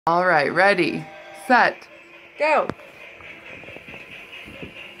All right, ready, set, go.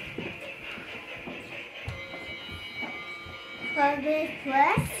 Public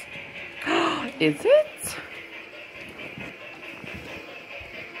West. Is it?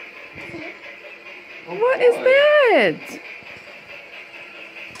 What is that?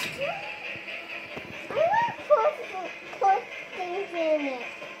 I want to put things in it.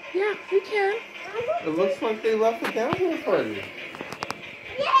 Yeah, you can. It looks like they left it down here for you.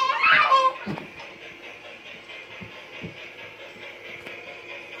 Yeah!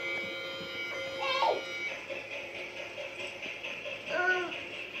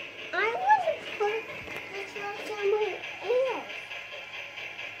 I want to put this one somewhere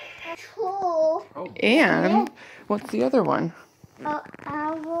else. Troll. And what's the other one?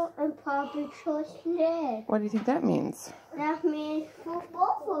 Owl and Paw Patrol sled. What do you think that means? That means for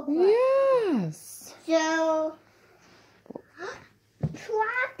both of us. Yes. So,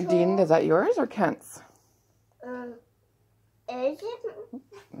 tractor. Dean, is that yours or Kent's? Is it?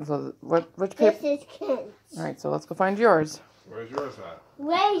 So which This paper? is Kent's. All right, so let's go find yours. Where's yours at?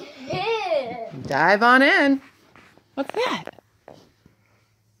 Right here. Dive on in. What's that? You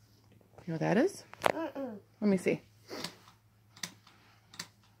know what that is? Let me see.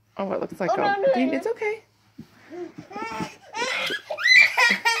 Oh, it looks like no, Dean, no. it's okay.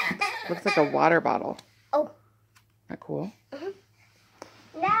 Looks like a water bottle. Oh. Isn't that cool?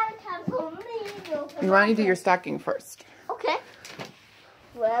 Now it's time for me to open You want to do your stocking first. Okay.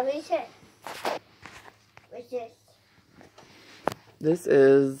 Where is it? What's this? This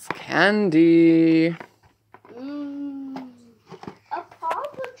is candy. A Paw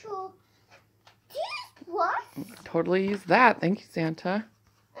Patrol. This what? Totally use that. Thank you, Santa.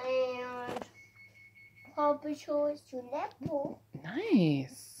 And Paw Patrol is to level.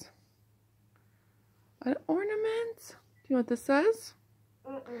 Nice. An ornament. Do you know what this says?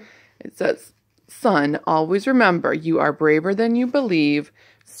 It says, "Son, always remember, you are braver than you believe,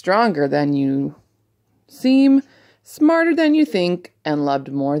 stronger than you seem, smarter than you think, and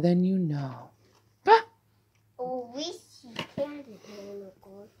loved more than you know." Ah. Oh, we see candy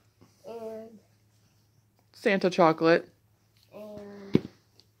and Santa chocolate. and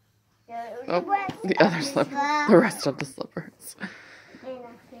Oh, the other slipper. The rest of the slippers.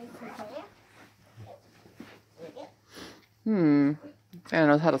 Santa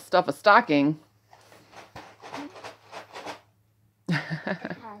knows how to stuff a stocking.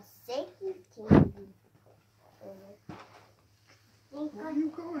 Where are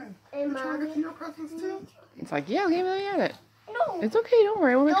you going? And Trying to get to Mommy, your presents too? It's like, yeah, give me at it. no, It's okay, don't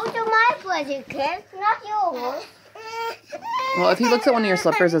worry. We'll those are my presents, kids, not yours. Well, if he looks at one of your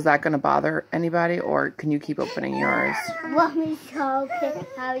slippers, is that going to bother anybody, or can you keep opening yours? Want me to show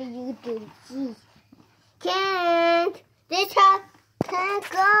how you do this? Can't. This how can't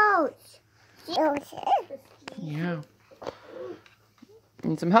go. Yeah.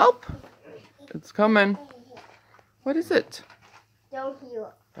 Need some help? It's coming. What is it? Don't you?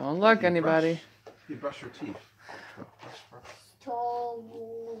 Don't look, anybody. You brush your teeth.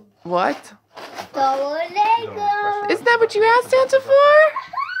 What? Lego. Isn't that what you asked Santa for?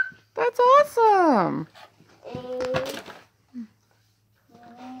 That's awesome.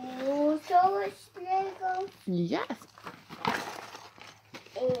 Lego. Yes.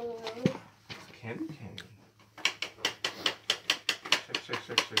 Candy.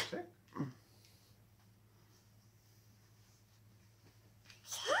 Shake.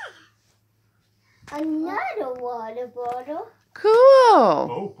 Another water bottle. Cool.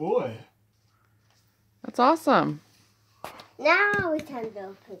 Oh boy. That's awesome. Now it's time to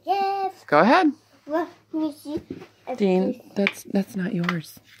open gifts. Go ahead. Let me see. Dean, that's not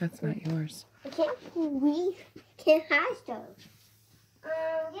yours. That's not yours. We can't hide stuff.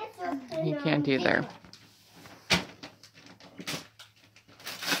 You can't either.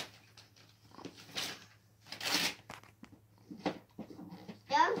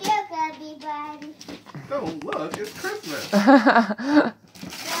 Don't look, everybody. Don't look, it's Christmas. Don't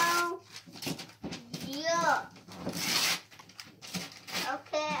look.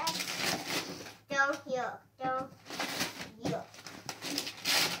 Okay? Don't look. Don't look.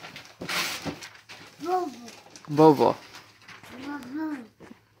 Bobo.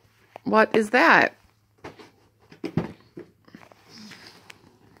 What is that?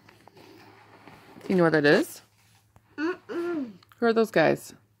 You know what that is? Who are those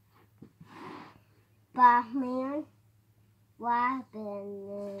guys? Batman, Robin,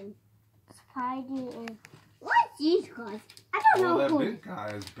 and Spidey, and what's these guys? I don't know That who. big guy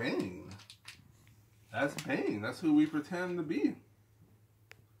is Bane. That's Bane. That's who we pretend to be.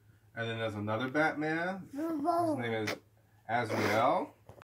 And then there's another Batman. His name is Azrael.